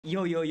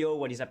Yo yo yo,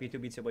 what is up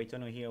YouTube, it's your boy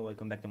Tonno here,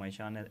 welcome back to my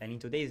channel, and in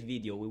today's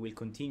video we will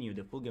continue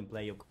the full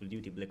gameplay of Call of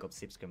Duty Black Ops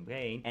 6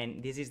 campaign,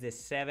 and this is the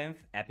 7th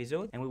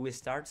episode, and we will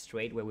start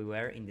straight where we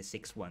were in the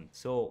 6th one.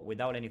 So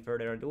without any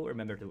further ado,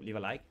 remember to leave a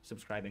like,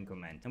 subscribe and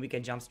comment, and we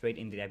can jump straight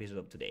into the episode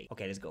of today.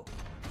 Okay, let's go.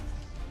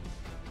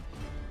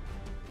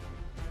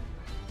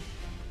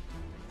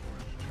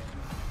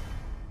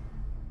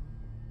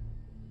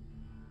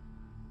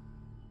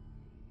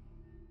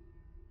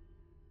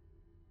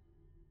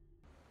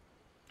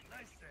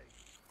 I say,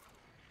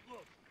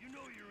 look, you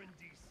know you're in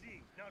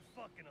D.C., not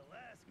fucking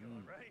Alaska,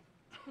 right?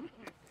 We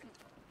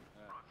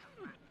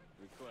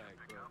flag,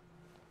 bro.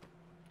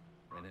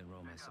 And in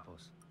Rome, I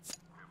suppose.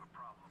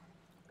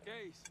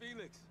 Okay,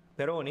 Felix.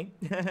 Peroni?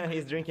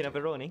 He's drinking a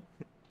Peroni.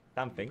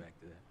 Something. Back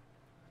to that.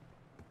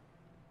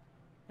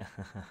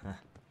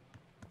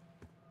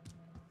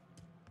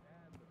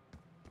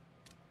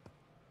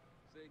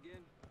 Say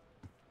again.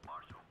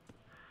 Marshal,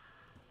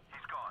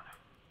 he's gone.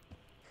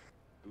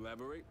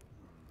 Elaborate.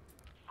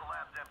 The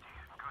lab's empty.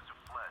 Goose have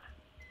fled.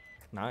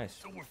 Nice.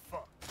 So we're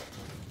fucked.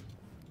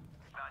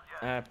 Not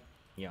yet.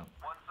 Yeah.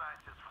 One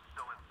scientist was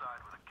still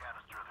inside with a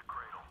canister of the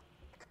Cradle.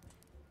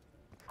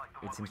 Like the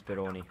It one seems we picked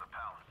up Peroni. at the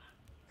palace.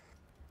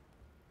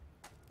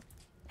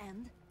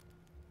 And?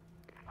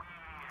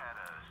 We had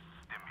a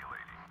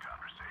stimulating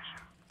conversation.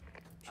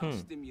 How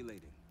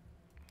stimulating.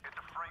 It's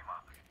a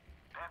frame-up.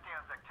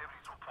 Pantheon's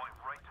activities will point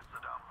right to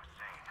Saddam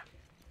Hussein.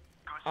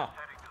 Goose Ah. is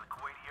heading to the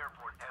Kuwaiti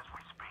airport as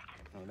we speak.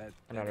 Oh, that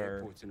Another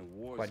airport's in a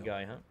war White zone.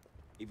 guy, huh?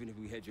 Even if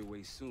we head your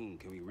way soon,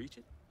 can we reach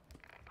it?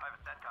 I have a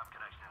SATCOM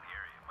connection in the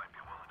area. It might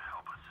be willing to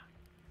help us.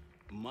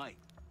 Might.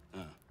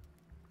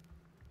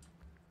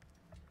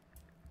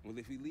 Well,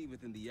 if we leave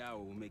within the hour,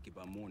 we'll make it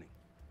by morning.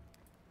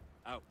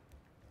 Out.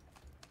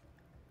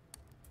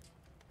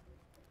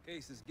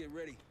 Cases, get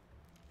ready.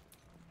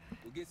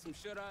 We'll get some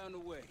shut-eye on the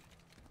way.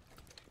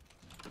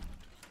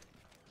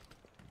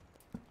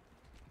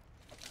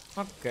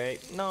 Okay,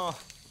 no.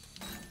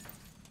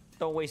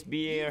 Don't waste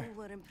beer. You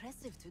were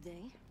impressive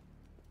today.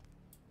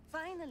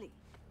 Finally,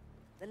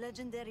 the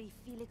legendary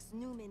Felix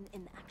Newman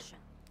in action.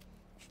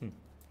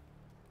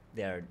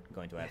 They are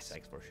going to have Yes.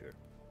 sex for sure.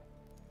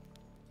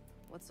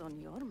 What's on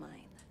your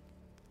mind?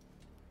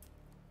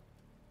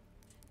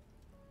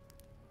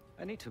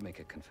 I need to make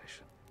a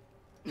confession.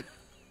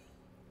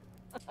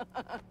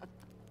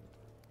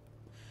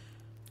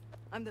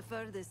 I'm the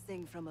furthest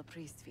thing from a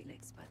priest,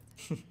 Felix,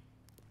 but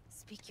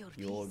speak your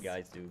You all piece.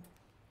 guys do.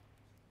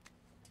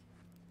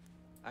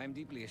 I am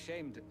deeply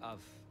ashamed of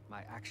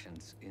my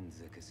actions in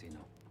the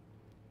casino.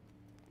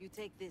 You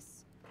take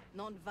this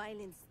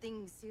non-violence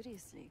thing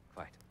seriously.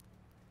 Quite.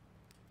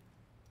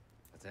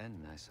 But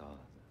then I saw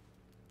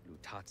the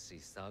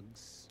Lutazzi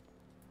thugs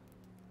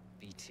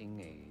beating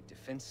a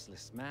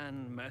defenseless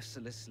man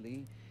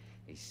mercilessly,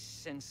 a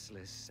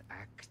senseless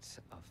act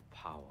of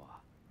power.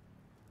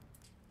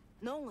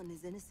 No one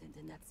is innocent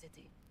in that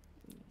city.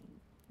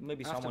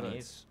 Maybe someone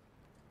Afterwards, is.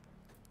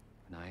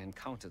 when I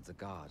encountered the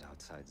guard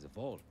outside the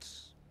vault,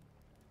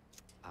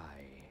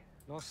 I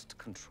lost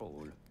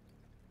control.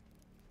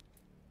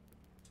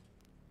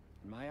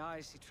 In my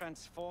eyes, he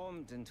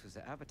transformed into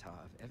the avatar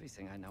of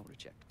everything I now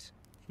reject.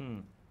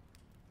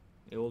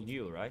 The old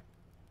you, right?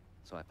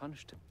 So I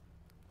punished him.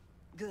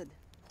 Good.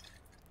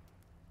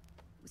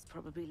 It was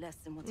probably less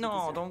than what you No,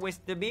 deserved. don't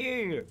waste the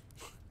beer.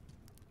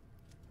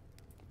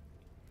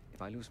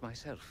 If I lose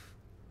myself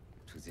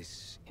to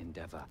this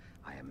endeavor,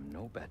 I am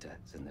no better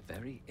than the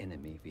very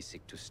enemy we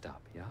seek to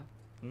stop, yeah?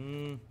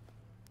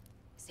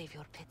 Save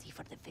your pity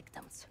for the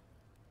victims.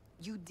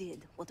 You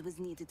did what was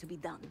needed to be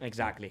done.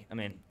 Exactly. I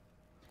mean,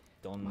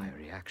 don't My blame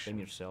reaction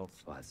yourself.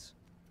 was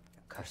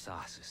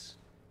catharsis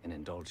and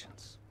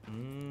indulgence.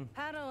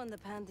 Harrow and the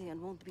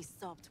Pantheon won't be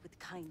stopped with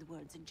kind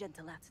words and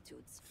gentle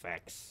attitudes.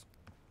 Facts.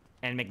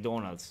 And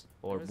McDonald's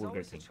or There is Burger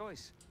always a King.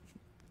 choice.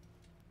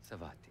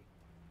 Savati.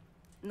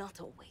 Not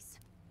always.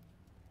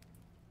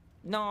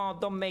 No,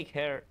 don't make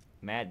her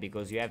mad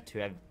because you have to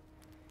have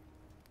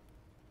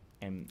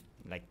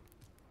like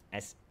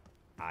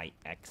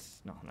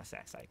S-I-X. No, not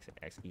S-I-X.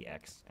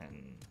 X-E-X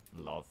and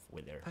love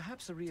with her.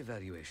 Perhaps a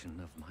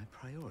reevaluation of my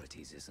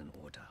priorities is in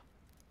order.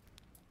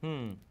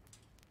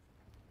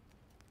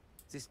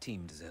 This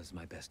team deserves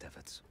my best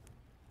efforts.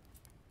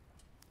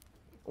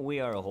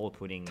 We are all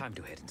putting Time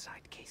to head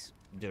inside, Case.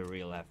 the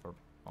real effort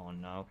on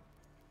now.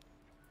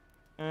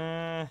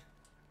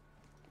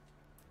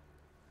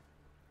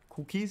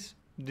 Cookies?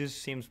 This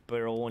seems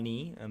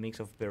Peroni, a mix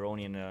of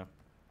Peroni and a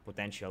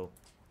potential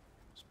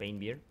Spain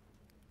beer.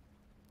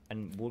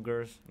 And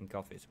burgers and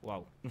coffees.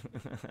 Wow.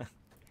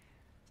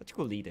 Such a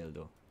cool detail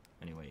though.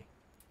 Anyway.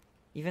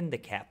 Even the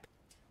cap.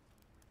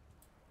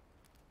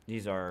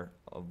 These are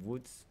of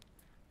woods.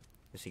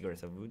 The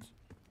cigarettes of woods.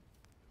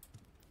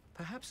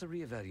 Perhaps a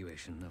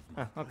reevaluation of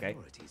my Okay.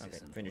 priorities Okay.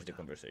 is in Finish the order.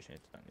 conversation.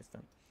 It's done. It's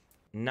done.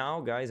 Now,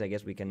 guys, I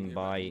guess we can Hear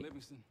about buy.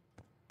 Livingston?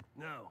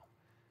 No.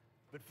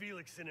 But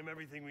Felix sent him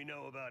everything we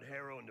know about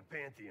Harrow and the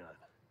Pantheon.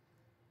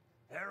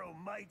 Harrow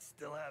might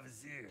still have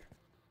his ear.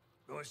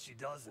 Or she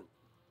doesn't.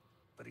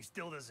 But he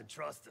still doesn't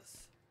trust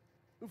us.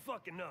 Who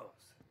fucking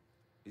knows?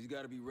 He's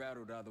got to be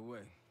rattled either way.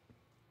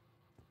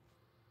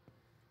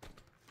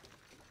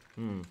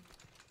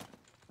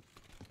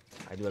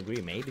 I do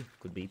agree, maybe.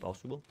 Could be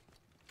possible.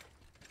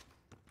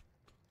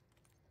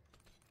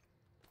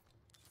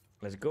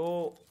 Let's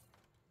go.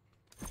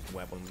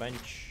 Weapon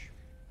bench.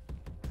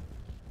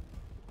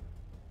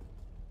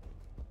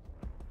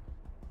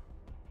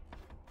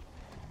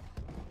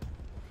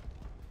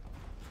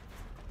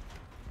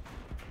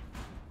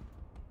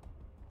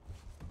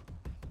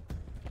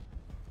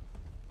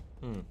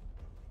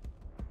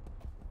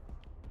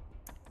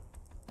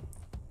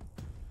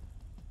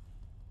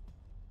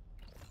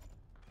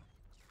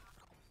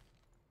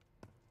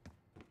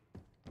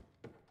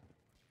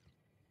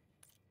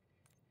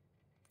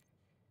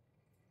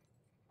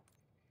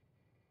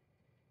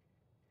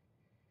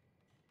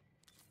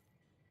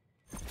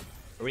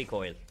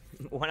 Recoil.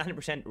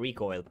 100%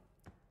 recoil.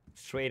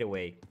 Straight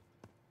away.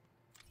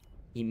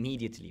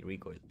 Immediately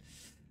recoil.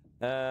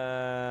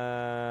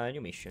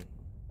 New mission.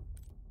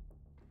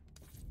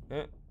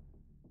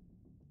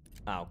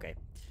 Okay.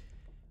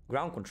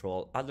 Ground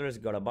control. Adler's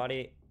got a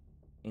buddy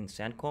in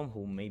Sandcom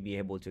who may be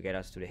able to get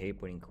us to the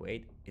airport in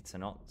Kuwait. It's a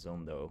not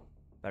zone though.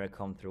 Better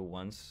come through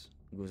once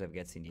Gusev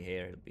gets in the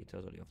air. It'll be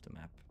totally off the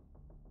map.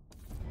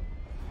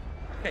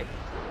 Okay.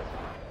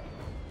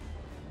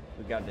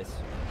 We got this.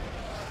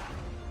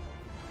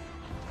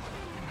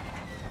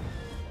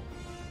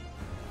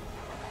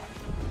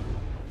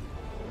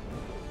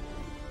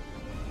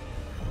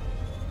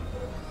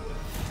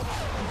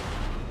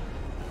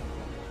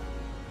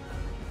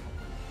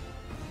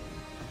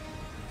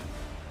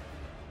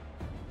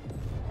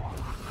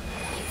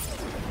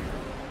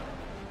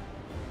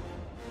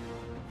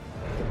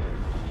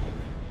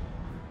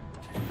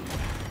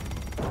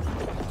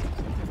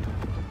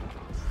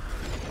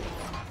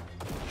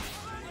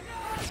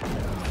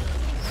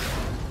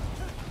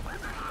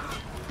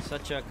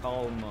 Such a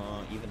calm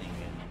evening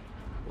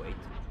in Kuwait.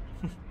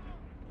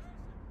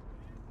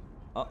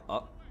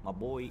 My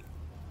boy.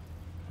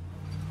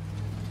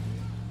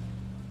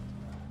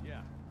 Yeah,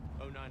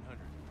 0900.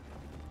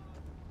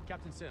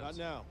 Captain Sims. Not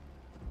now.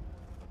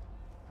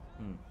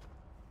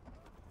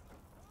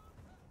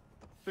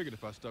 Figured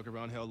if I stuck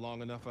around hell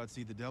long enough, I'd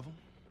see the devil.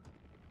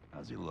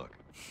 How's he look?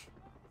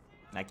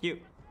 Like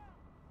you.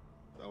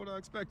 That's what I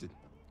expected.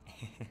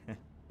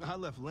 I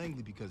left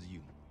Langley because of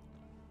you.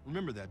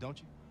 Remember that, don't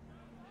you?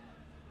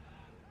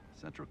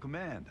 Central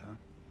Command, huh?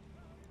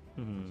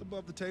 It's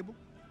above the table.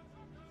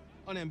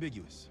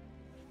 Unambiguous.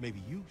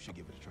 Maybe you should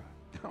give it a try.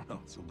 No, no,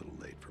 it's a little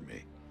late for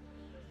me.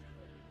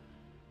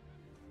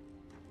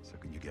 So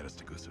can you get us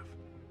to Gusev?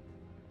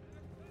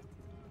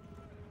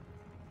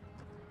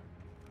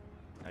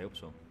 I hope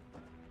so.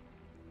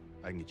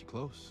 I can get you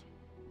close.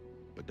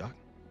 But Doc,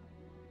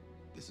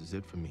 this is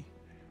it for me.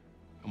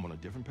 I'm on a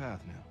different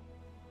path now.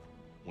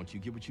 Once you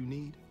get what you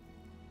need,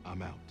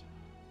 I'm out.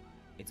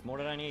 It's more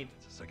than I need.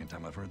 It's the second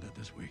time I've heard that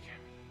this week.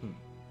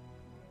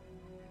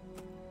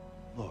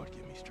 Lord,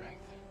 give me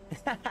strength.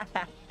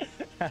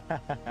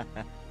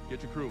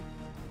 Get your crew.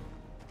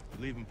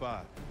 Leave in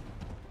 5.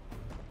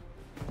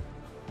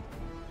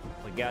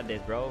 We got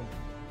this, bro.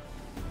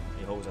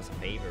 He owes us a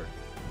favor,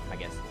 I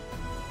guess.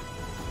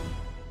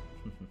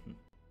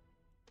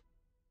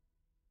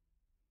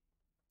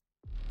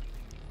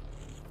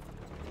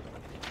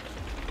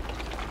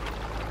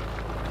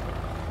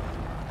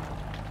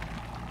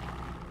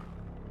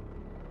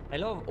 I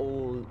love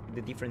all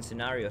the different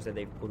scenarios that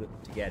they put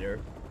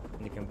together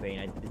in the campaign.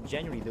 I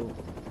genuinely do.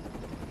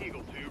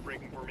 Eagle 2,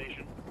 breaking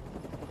formation.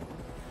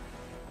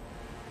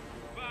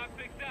 5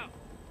 fixed out.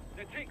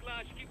 That tank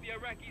line should keep the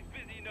Iraqis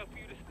busy enough for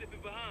you to slip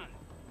in behind.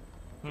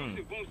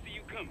 Gusev won't see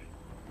you coming.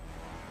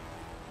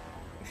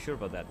 You sure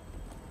about that?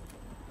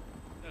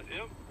 That's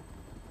him.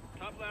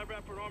 Top lab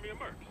rat for an army of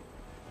mercs.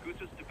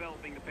 Gusev's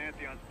developing the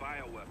Pantheon's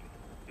bioweapon.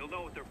 He'll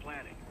know what they're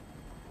planning.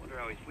 Wonder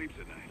how he sleeps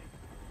at night.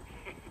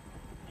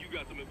 You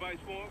got some advice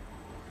for him?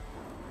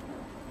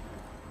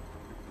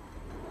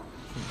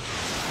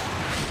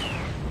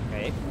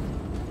 Okay.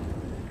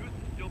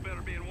 Gusev still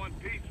better be in one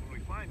piece when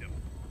we find him.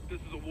 This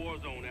is a war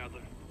zone,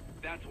 Adler.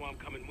 That's why I'm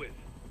coming with.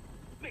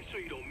 Make sure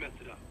you don't mess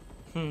it up.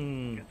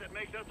 Guess that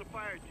makes us a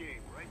fire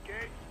team, right,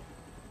 Gates?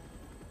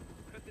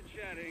 Cut the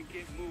chatter and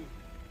get moving.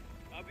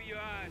 I'll be your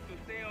eyes, so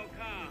stay on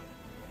calm.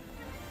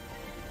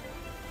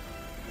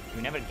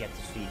 We never get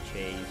to see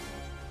Chase.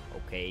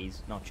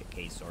 Case, not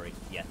Case, sorry,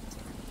 yet.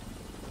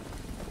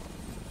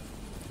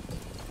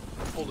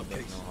 Hold up, Don't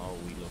Case. know how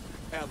we look.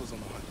 Adler's on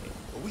the hunt,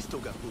 but we still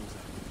got rules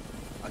out.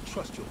 I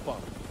trust you'll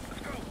follow.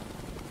 Let's go.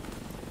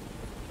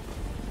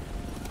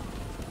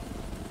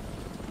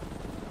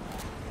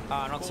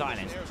 Not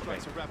silence.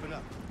 Airstrikes are wrapping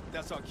up.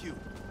 That's our cue.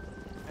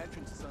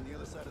 Entrance is on the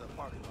other side of the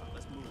parking lot.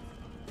 Let's move.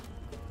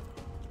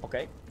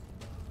 Okay.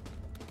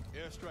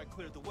 Airstrike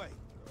cleared the way.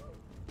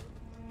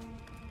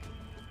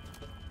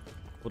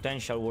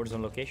 Potential wars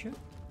on location.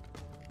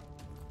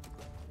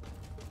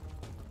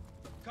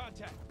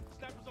 Contact.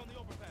 Snipers on the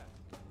overpass.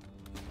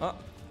 Oh.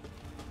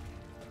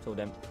 So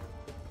them.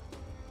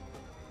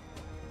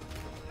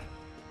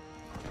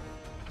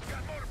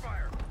 Got motor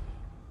fire.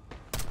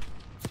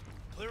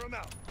 Clear him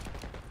out.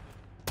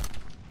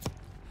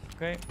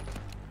 Okay.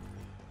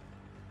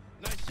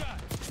 Nice shot.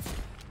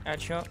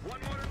 Headshot.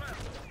 One motor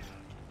left.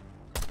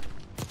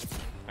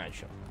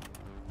 Headshot.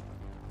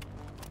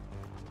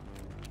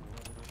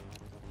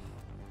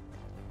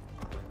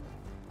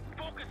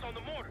 Focus on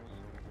the mortars.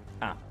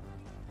 Ah.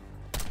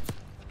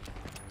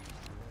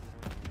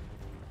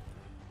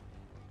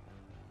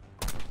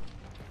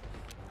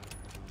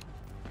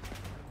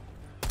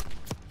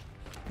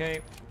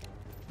 Okay.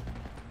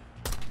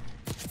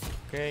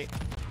 Okay.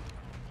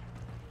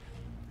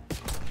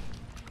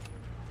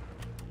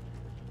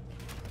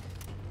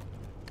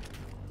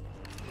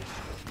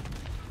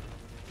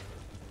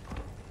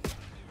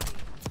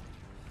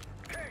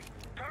 Okay,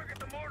 target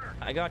the mortar.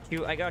 I got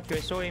you, I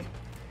saw him.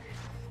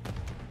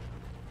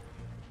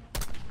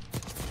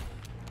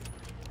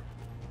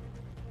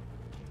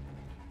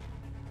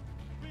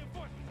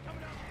 Reinforcements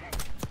coming out.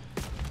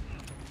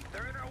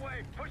 They're in our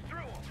way. Push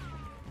through them.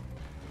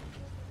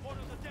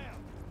 Mortars are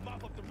down.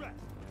 Mop up the rest.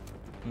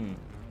 Hmm.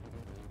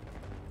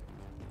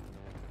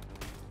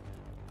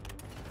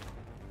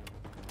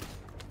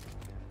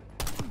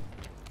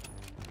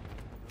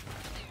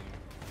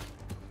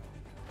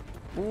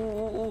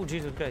 Ooh,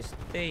 Jesus Christ,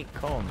 stay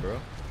calm, bro.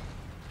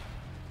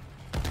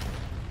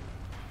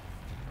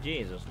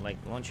 Jesus, like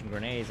launching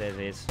grenades as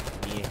is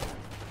the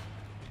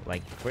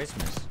like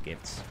Christmas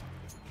gifts.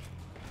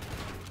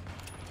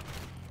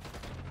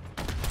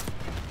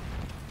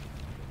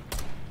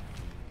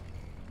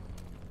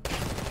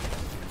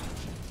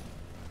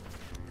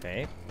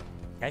 Okay.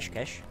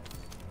 Cash.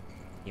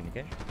 Give me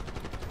cash.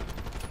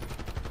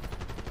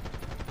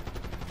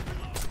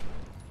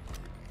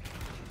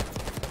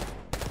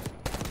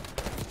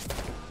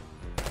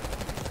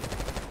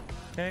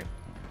 Okay.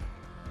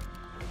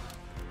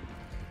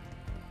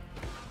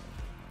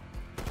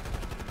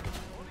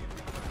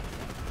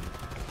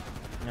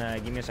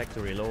 Give me a sec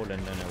to reload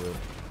and then I will.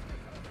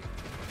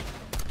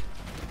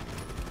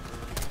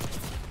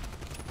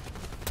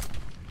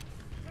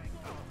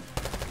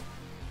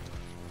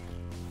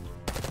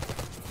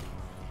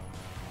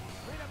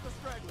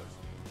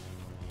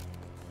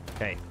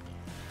 Okay.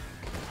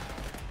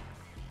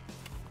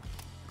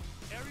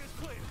 Area's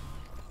clear.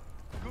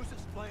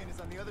 Goose's plane is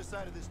on the other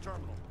side of this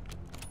terminal.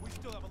 We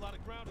still have a lot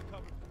of ground to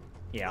cover.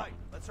 Yeah. Right,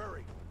 let's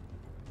hurry.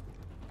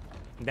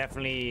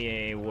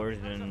 Definitely worse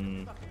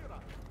than.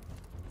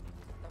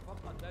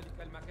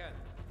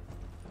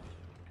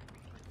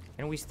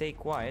 Can we stay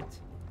quiet?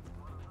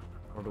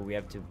 Or do we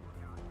have to?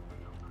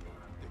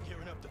 They're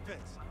gearing up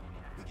defense.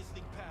 We can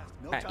sneak past.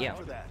 No time yeah.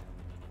 for that.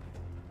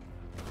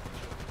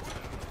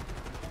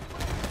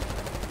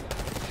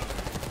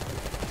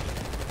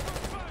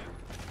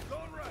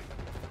 Going right.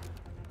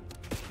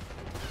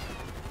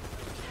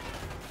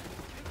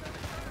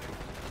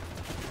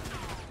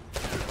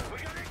 We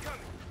got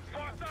incoming.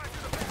 Far side to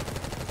the back.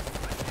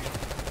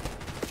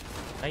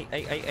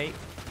 Hey.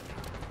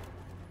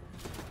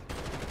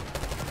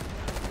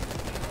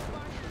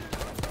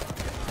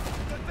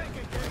 Good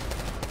thinking, kid.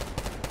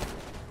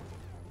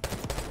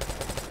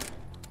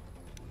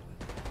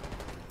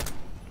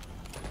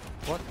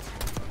 What?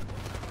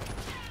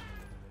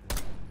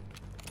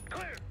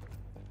 Clear.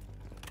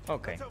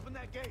 Okay. Let's open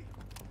that gate.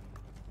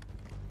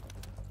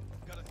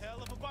 Got a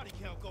hell of a body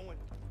count going.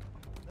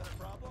 Is that a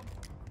problem?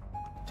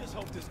 Just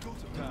hope this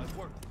Goose guy's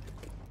worth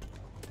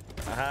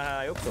it.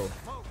 I hope so.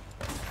 Smoke.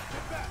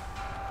 Get back.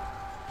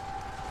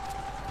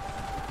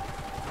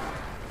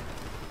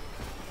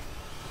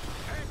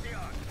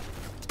 Pantheon.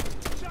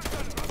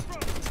 Shotgun up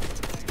front.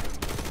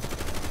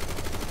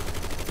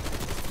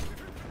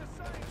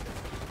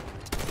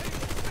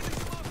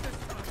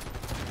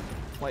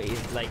 What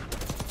is like?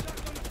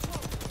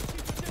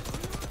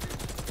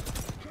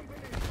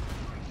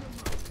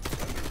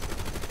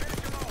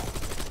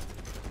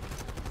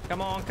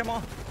 Come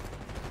on.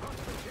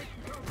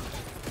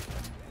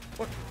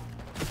 What?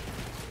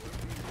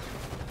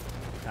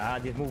 Ah,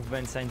 these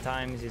movements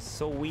sometimes is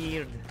so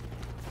weird.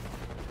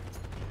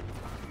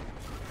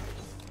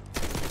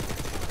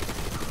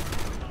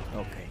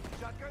 Okay.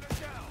 Shotgun is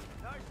down.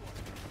 Nice one.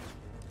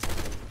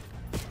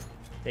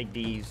 Take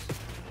these.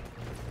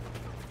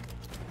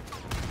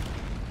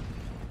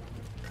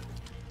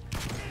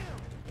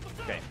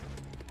 Okay.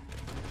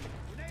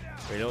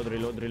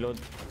 Reload.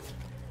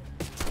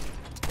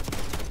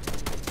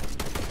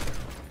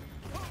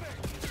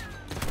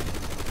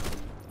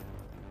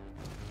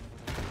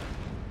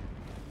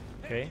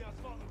 Okay.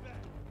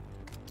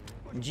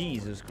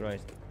 Jesus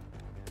Christ.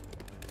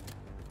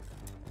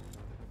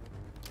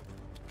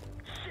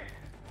 Shit.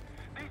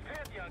 These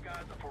Pantheon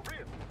guys are for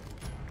real.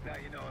 Now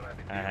you know what I've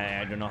been doing.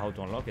 I don't know how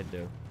to unlock it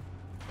though.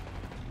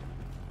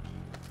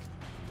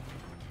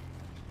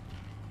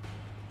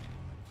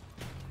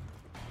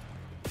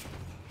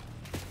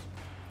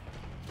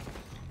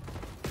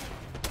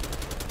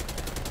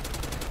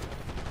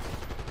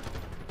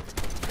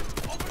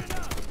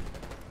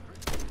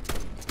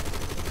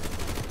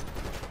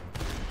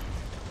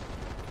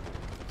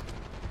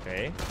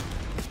 Okay.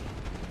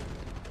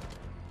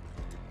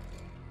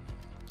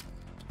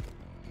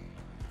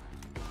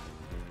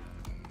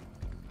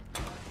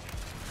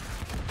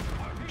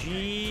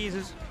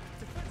 Jesus.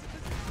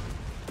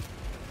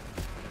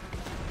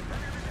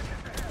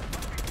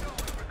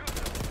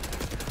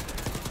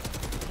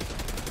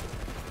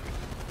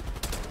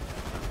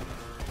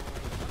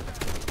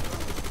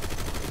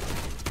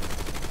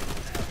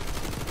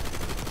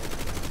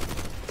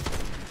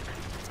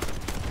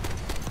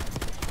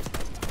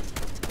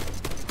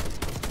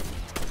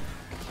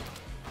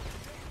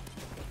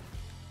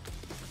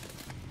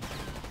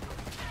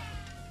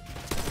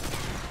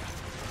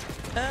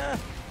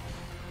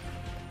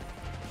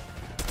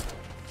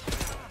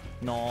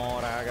 No,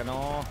 raga,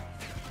 no.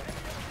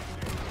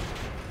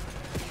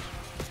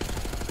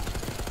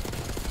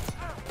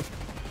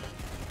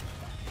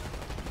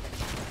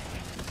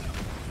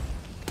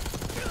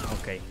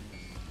 Okay.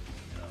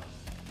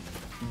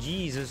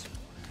 Jesus.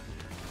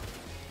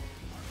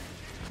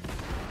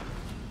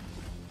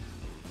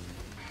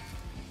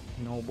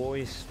 No,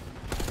 boys.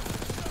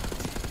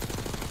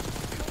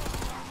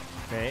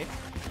 Okay.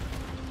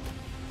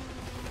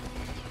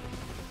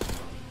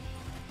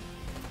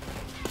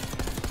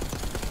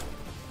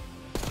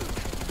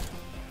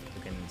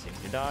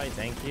 Die,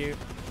 thank you.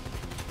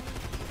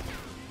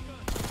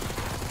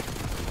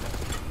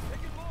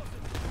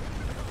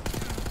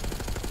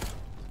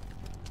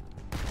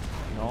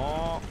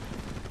 No.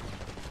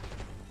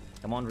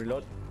 Come on,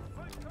 reload.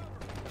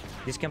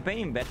 This campaign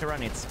in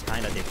veteran, it's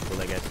kind of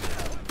difficult, I guess.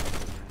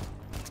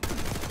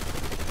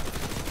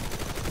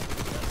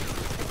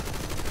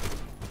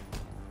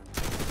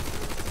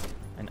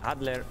 And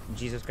Adler,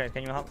 Jesus Christ,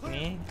 can you help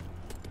me?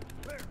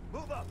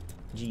 Move up.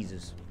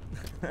 Jesus.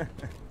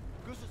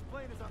 Goose's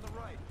plane is on the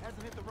right.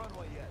 Hasn't hit the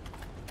runway yet.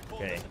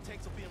 Okay. Both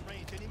tanks will be in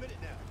range any minute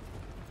now.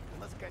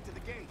 And let's get to the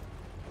gate.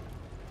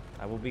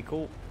 That would be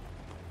cool.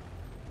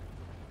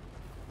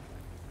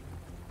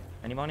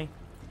 Any money?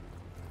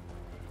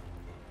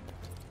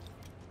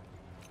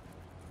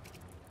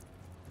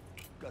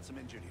 Got some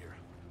injured here.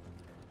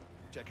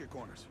 Check your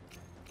corners.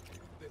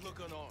 They look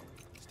unarmed.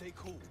 Stay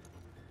cool.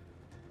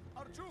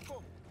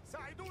 Archukum!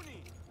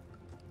 Saiduni!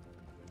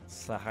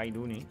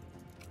 Sahaiduni.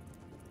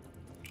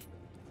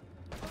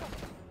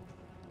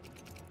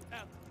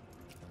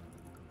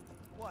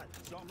 What?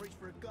 Saw him reach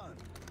for a gun.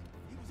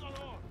 He was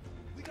unarmed.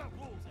 We got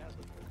rules,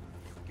 Adler.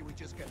 Can we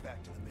just get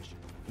back to the mission?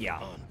 Yeah.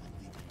 Unbelievable.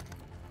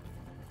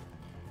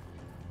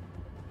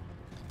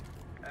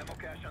 Ammo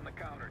cache on the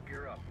counter.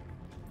 Gear up.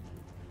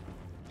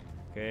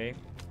 Okay.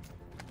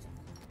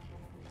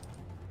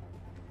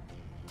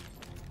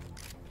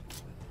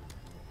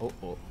 Oh,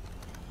 oh.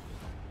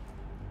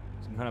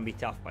 It's gonna be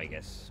tough, I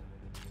guess.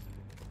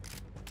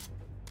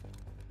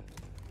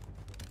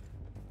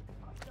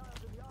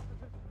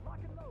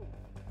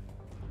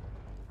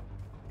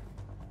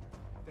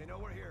 They know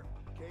we're here.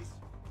 Case,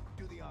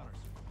 do the honors.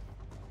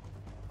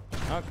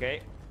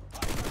 Okay.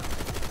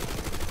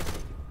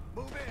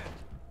 Move in.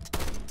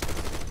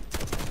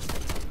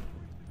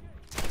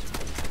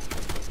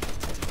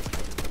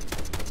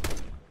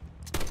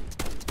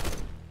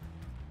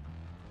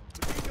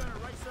 Machine gunner,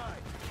 right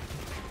side.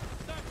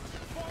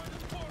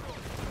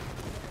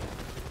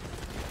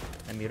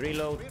 Let me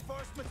reload.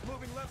 Reinforcements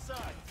moving left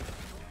side.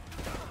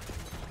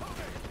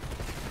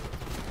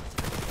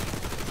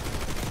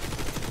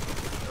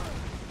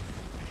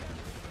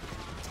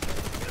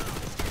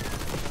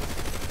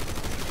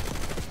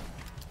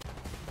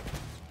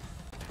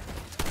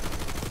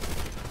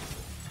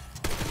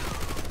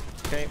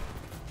 Okay.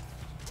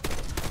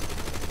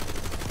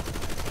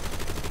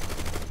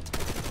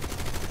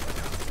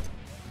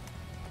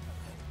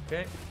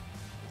 Okay.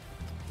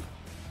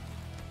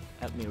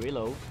 Help me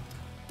reload.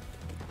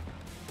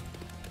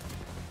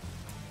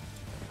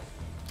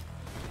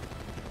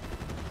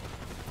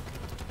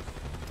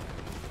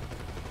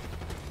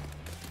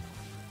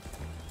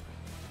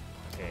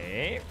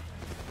 Okay.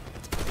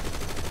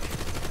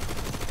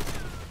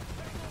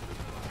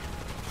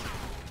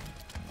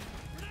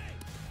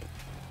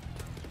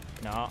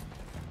 No.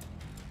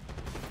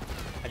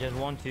 I just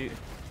want to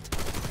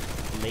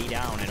lay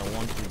down. I don't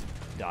want to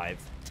dive.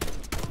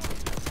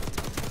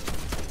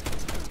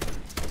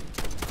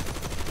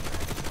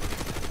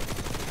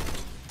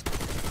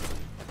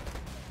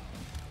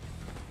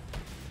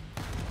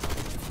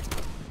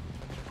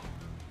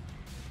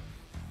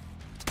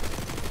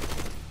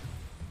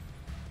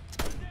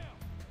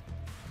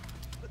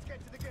 Let's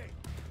get to the gate.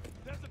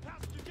 There's a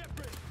passenger jet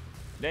bridge.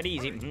 That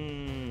easy.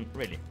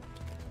 Really.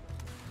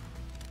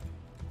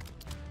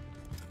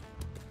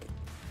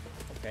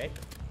 Okay.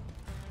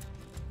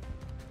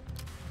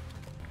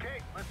 Okay,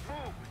 let's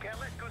move. We can't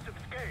let Goose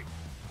escape.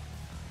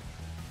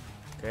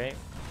 Okay.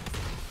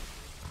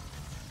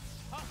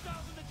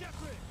 Hostiles in the jet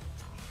bridge.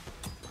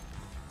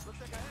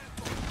 Looks like a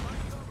handful.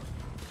 Find cover.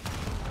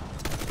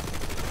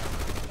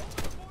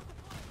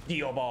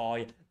 Dio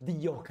boy.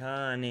 Dio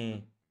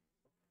cane.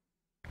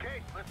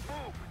 Okay, let's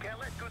move. We can't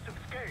let Goose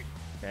escape.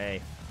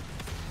 Okay.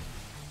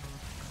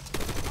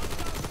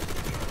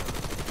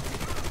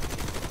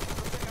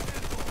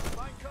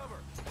 Find cover.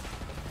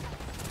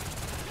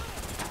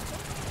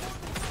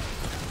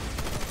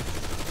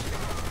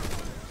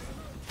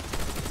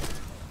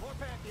 More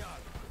Pantheon.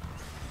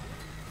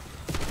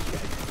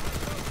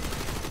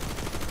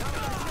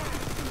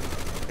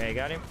 Okay,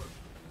 got him.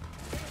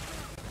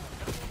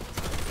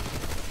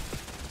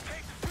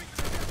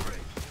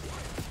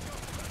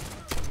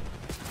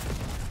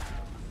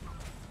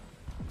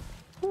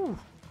 Whew.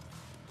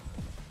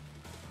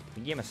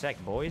 Give him a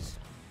sec, boys.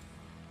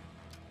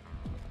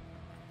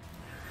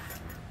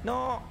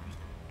 No.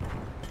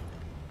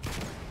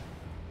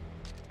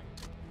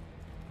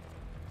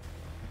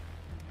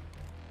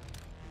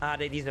 Ah,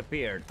 they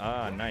disappeared.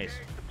 Ah, nice.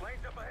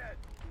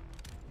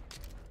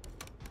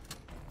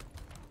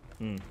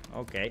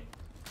 Okay.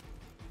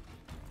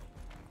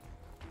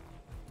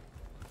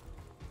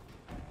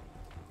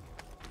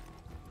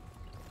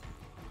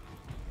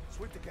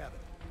 Sweep the cabin.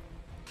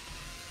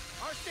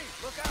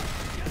 RC, look out!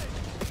 Get it!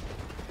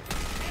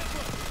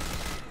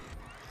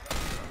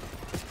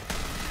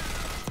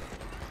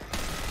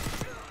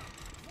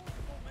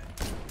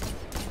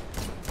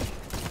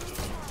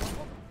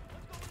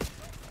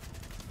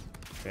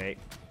 Okay,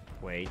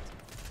 wait.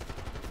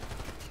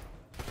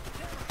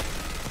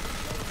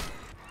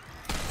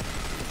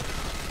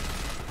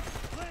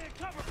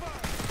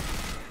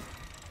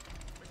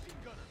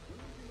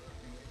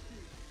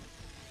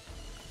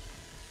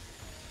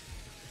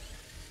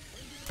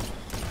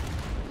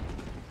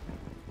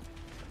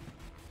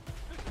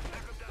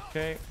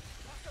 Okay.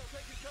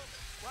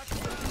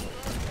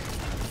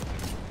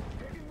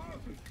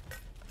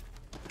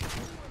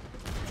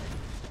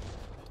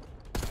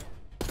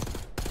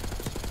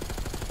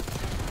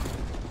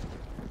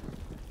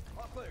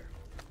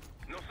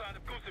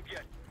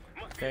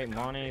 Okay,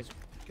 monies.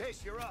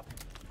 Case, you're up.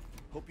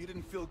 Hope you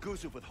didn't fill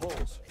Gusuf with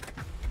holes.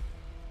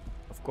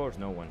 Of course,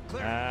 no one.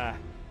 Clear. Ah.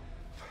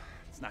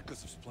 It's not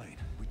Gusuf's plane.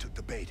 We took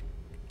the bait.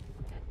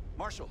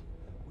 Marshal,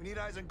 we need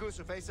eyes on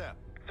Gusuf ASAP.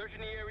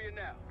 Searching the area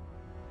now.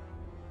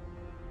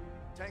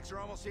 Tanks are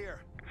almost here.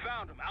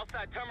 Found them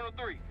outside Terminal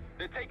 3.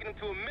 They're taking them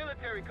to a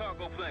military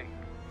cargo plane.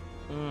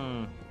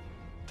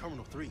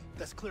 Terminal 3?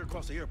 That's clear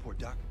across the airport,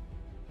 Doc.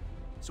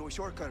 So we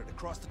shortcutted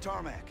across the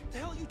tarmac. What the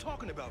hell are you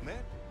talking about,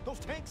 man? Those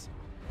tanks?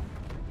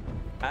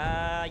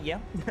 Yeah,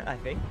 I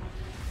think.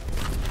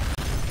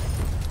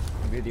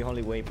 Maybe the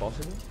only way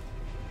possible.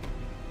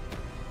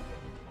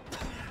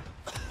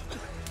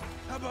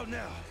 How about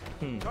now?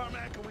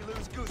 Tarmac and we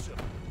lose Gusuf.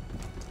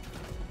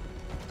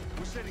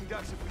 We're sitting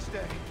ducks if we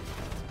stay.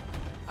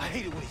 I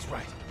hate it when he's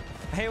right.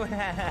 Hey,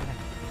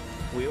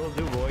 we all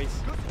do,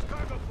 boys. Gusuf's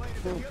cargo plane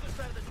is on the other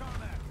side of the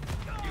tarmac.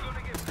 You're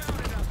gonna get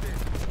pounded out there.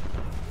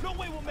 No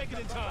way we'll make it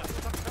in time.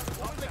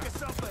 I'll think of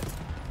something.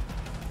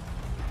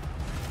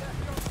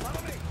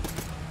 Follow me.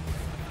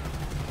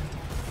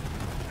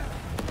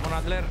 Come on,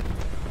 Adler.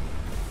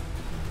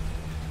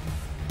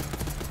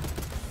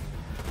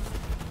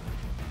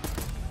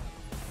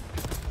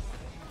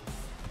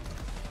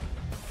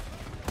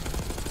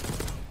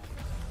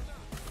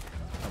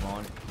 Come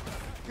on.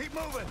 Keep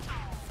moving.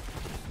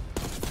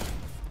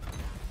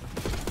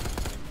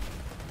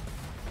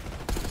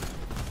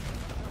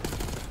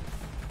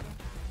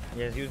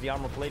 Yes, use the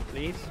armor plate,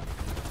 please.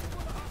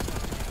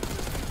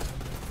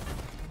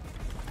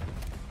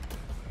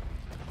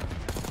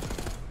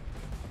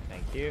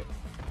 Thank you.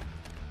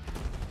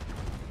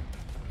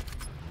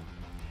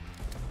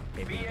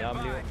 Be BBW.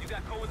 advised, you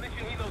got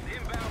coalition helos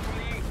inbound from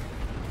the east.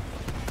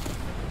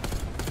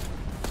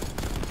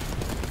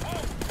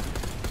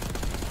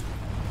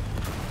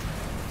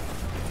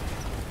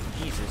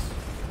 Jesus.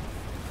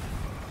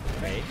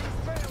 Okay.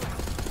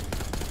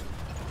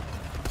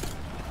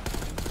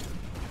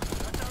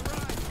 That's our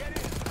ride. Get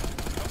in.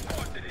 Of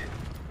course it is.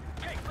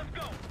 Hey, let's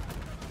go.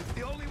 It's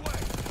the only way.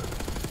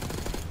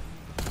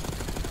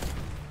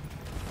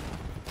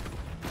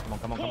 Come on,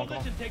 come on, come on, come on.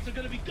 Coalition tanks are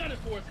gonna be gunning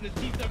for us in this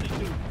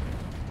T-72.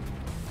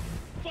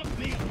 Fuck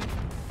me.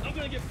 I'm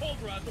gonna get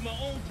pulverized with my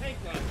own tank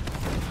rifle.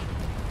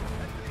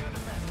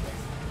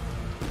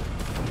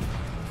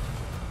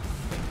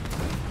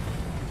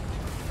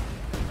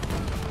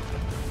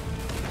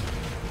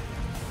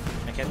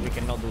 I guess we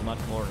cannot do much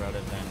more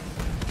other than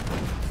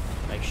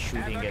like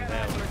shooting at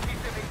hell.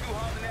 T-72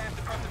 hauling ass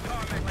across the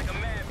tarmac like a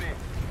madman.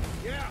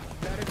 Yeah,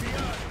 that'd be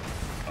us.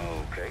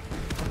 Okay.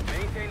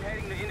 Maintain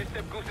heading to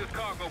intercept Goose's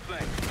cargo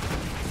plane.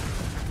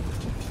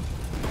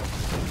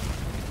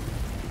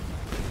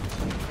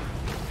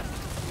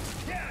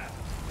 Yeah.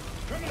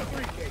 Terminal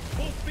 3, Case.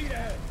 Full speed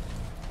ahead.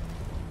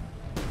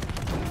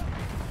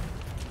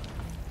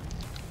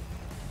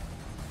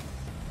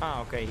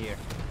 Ah, okay, here.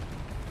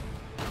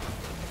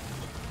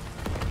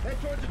 Head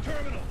towards the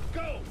terminal.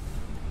 Go.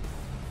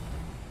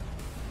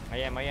 I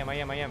am.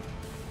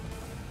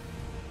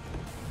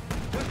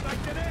 Just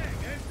like today,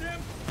 eh,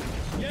 Sim?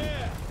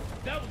 Yeah,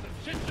 that was a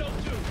shit show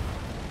too.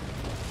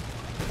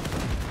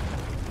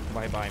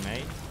 Bye-bye,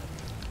 mate.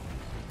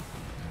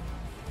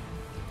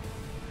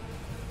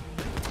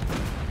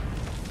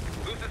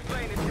 Goose's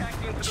plane is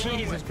tacked into the Jesus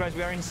runway. Christ,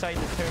 we are inside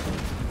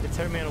the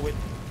terminal with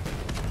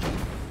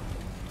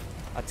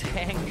a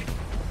tank.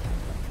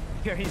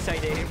 We are inside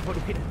the airport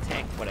with a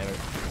tank, whatever.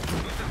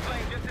 Goose's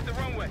plane just hit the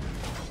runway.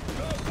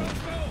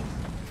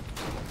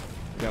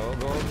 Go,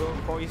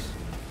 boys.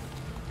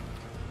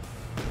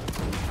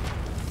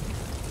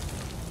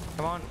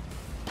 Come on.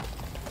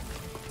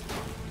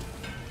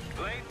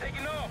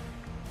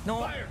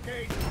 No. Fire,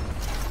 Cage!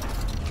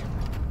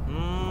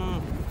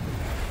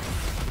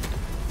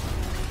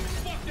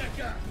 Fuck that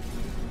guy!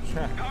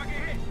 Target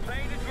hit.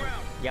 Plane is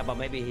ground. Yeah, but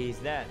maybe he's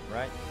dead,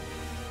 right?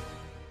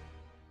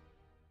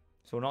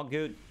 So not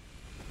good.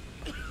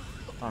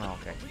 Oh no,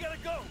 okay. We gotta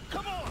go.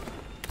 Come on.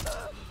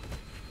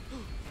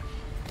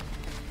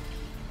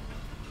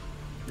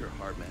 You're a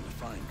hard man to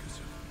find,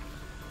 Kuzu.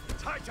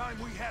 It's high time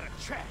we had a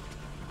chat.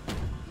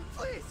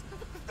 Please!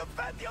 The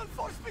Pantheon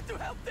forced me to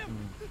help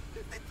them!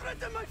 They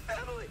threatened my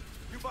family!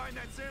 You buying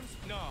that, Sims?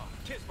 No,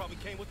 kids probably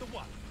came with the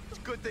what? It's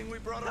a good thing we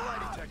brought a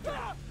lie detector.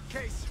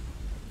 Case,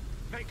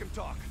 make him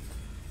talk.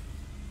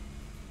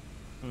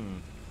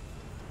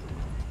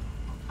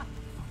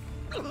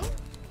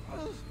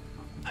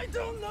 I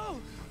don't know!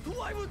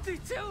 Why would they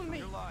tell me?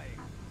 You're lying.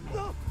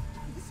 No!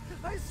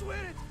 I swear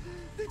it!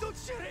 They don't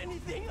share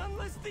anything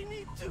unless they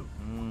need to!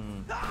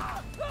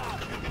 Ah!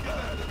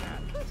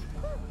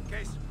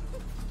 Case,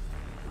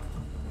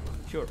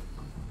 Sure.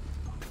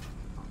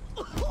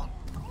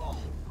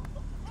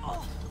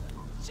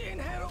 Jane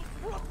Harrow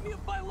brought me a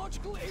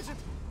biological agent,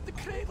 the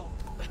Cradle,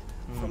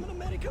 from an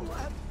American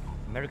lab.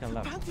 American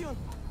lab. Pantheon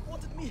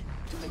wanted me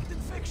to make it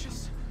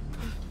infectious,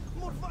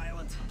 more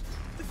violent.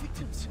 The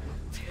victims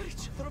tear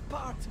each other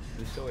apart.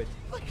 We saw it.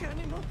 Like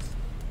animals.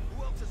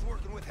 who else is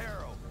working with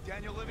Harrow?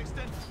 Daniel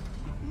Livingston?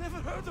 Never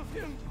heard of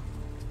him.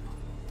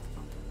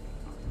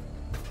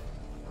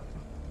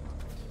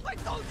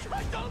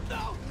 I don't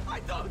know! I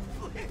don't!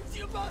 Please,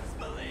 you must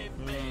believe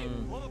me!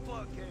 Pull the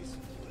plug, Case.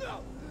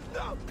 No!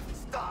 No!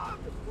 Stop!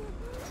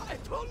 I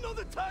don't know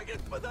the target,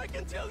 but I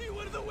can tell you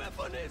where the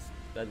weapon is!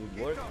 That would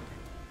work.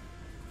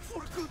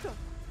 Vorkuta!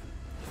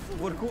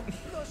 Vorkuta.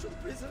 Russian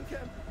prison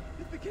camp.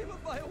 It became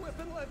a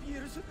bioweapon lab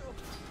years ago,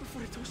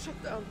 before it was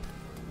shut down.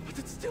 But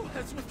it still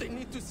has what they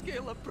need to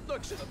scale up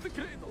production of the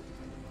Cradle.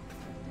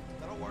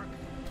 That'll work.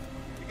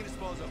 You can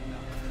dispose of him now.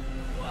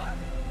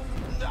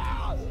 What?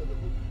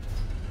 No!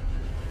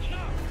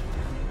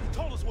 He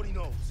told us what he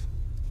knows.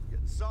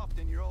 Getting soft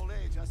in your old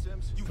age, huh,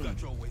 Sims? You've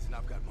got your ways and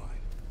I've got mine.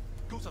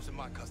 Gustaf's in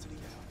my custody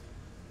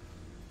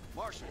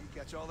now. Marshall, you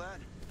catch all that?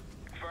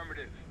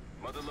 Affirmative.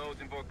 Mother loads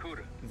in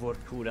Vorkuta.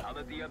 Vorkuta. I'll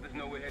let the others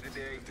know we're headed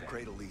there. The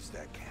Cradle leaves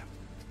that camp.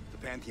 The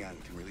Pantheon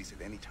can release it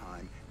any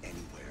time,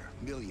 anywhere.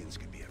 Millions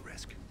could be at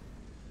risk.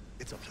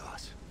 It's up to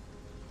us.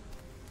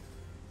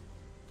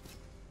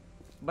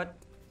 But